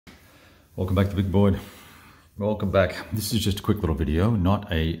Welcome back to Big Board. Welcome back. This is just a quick little video,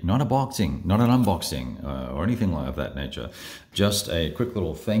 not an unboxing or anything of that nature. Just a quick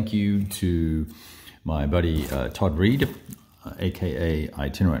little thank you to my buddy Todd Reed, aka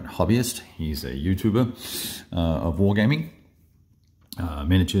Itinerant Hobbyist. He's a YouTuber of wargaming,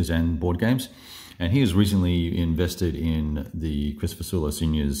 miniatures and board games. And he has recently invested in the Christopher Sula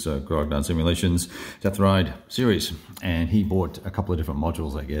Sr.'s Grognard Simulations Death Ride series. And he bought a couple of different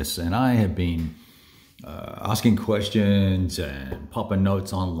modules, I guess. And I have been asking questions and popping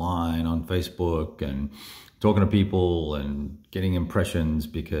notes online on Facebook and talking to people and getting impressions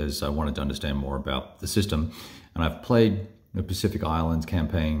because I wanted to understand more about the system. And I've played the Pacific Islands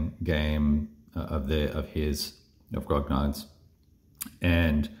campaign game of Grognard's.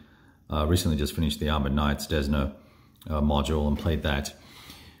 And recently just finished the Armored Knights Desna module and played that,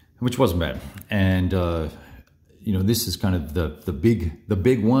 which wasn't bad. And you know, this is kind of the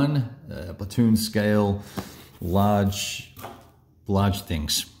big one, platoon scale, large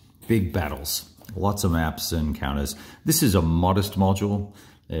things, big battles, lots of maps and counters. This is a modest module.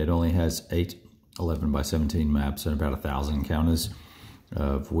 It only has 8 11 by 17 maps and about 1,000 counters,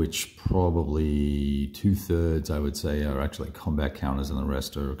 of which probably 2/3, I would say, are actually combat counters, and the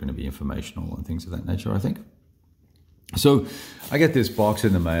rest are going to be informational and things of that nature, I think. So I get this box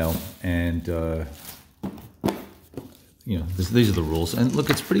in the mail, and you know, these are the rules. And look,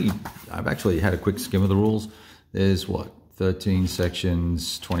 it's pretty, I've actually had a quick skim of the rules. There's what, 13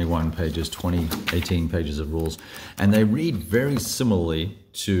 sections, 21 pages, 18 pages of rules, and they read very similarly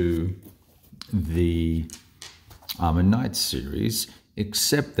to the Armored Knights series,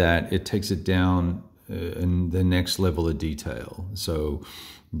 except that it takes it down in the next level of detail. So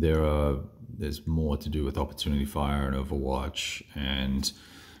there's more to do with opportunity fire and overwatch and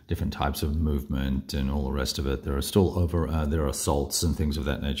different types of movement and all the rest of it. There are still there are assaults and things of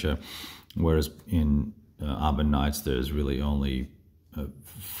that nature, whereas in Armored Knights there's really only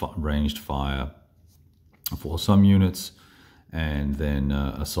ranged fire for some units, and then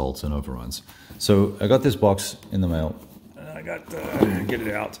assaults and overruns. So I got this box in the mail. I got get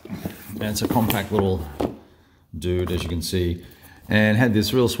it out, and it's a compact little dude, as you can see, and had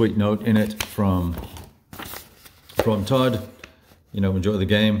this real sweet note in it from Todd. You know, enjoy the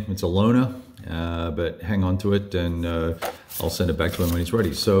game. It's a loaner, but hang on to it, and I'll send it back to him when he's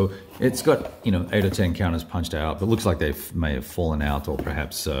ready. So it's got, you know, 8 or 10 counters punched out, but looks like they may have fallen out, or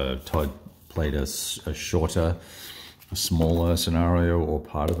perhaps Todd played a shorter, a smaller scenario, or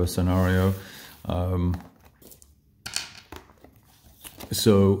part of a scenario.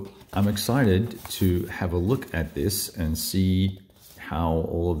 So I'm excited to have a look at this and see how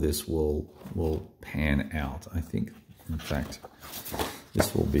all of this will pan out. I think, in fact,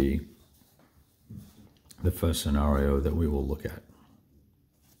 this will be the first scenario that we will look at.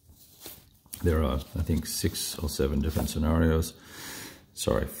 There are, I think, 6 or 7 different scenarios.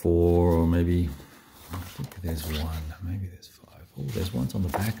 Sorry, 4 or maybe, I think there's 1, maybe there's 5. Oh, there's ones on the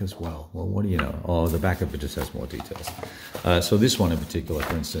back as well. Well, what do you know? Oh, the back of it just has more details. So this one in particular,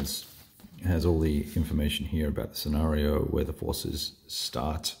 for instance, has all the information here about the scenario, where the forces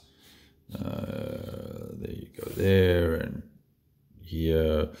start. There you go, there, and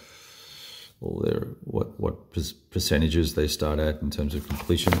here, what percentages they start at in terms of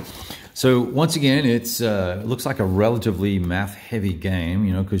completion. So once again, it looks like a relatively math-heavy game,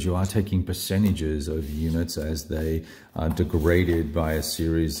 you know, because you are taking percentages of units as they are degraded by a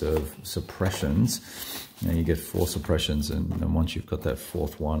series of suppressions. And you get 4 suppressions, and once you've got that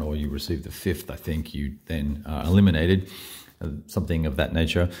 4th one, or you receive the 5th, I think, you then are eliminated. Something of that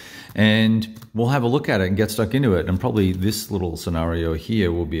nature, and we'll have a look at it and get stuck into it. And probably this little scenario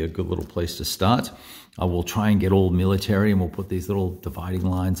here will be a good little place to start. I will try and get all military, and we'll put these little dividing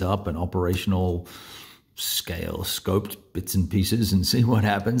lines up and operational scoped bits and pieces and see what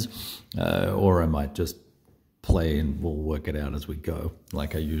happens. Or I might just play and we'll work it out as we go,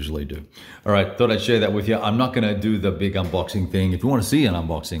 like I usually do. All right, thought I'd share that with you. I'm not going to do the big unboxing thing. If you want to see an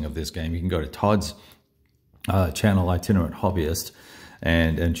unboxing of this game, you can go to Todd's channel, Itinerant Hobbyist,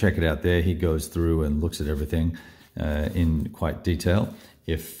 and check it out there. He goes through and looks at everything in quite detail.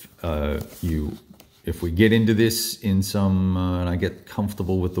 If we get into this in some and I get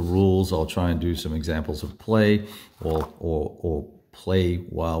comfortable with the rules, I'll try and do some examples of play, or play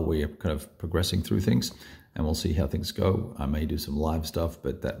while we're kind of progressing through things, and we'll see how things go. I may do some live stuff,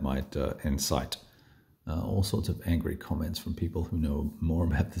 but that might incite all sorts of angry comments from people who know more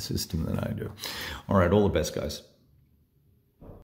about the system than I do. All right, all the best, guys.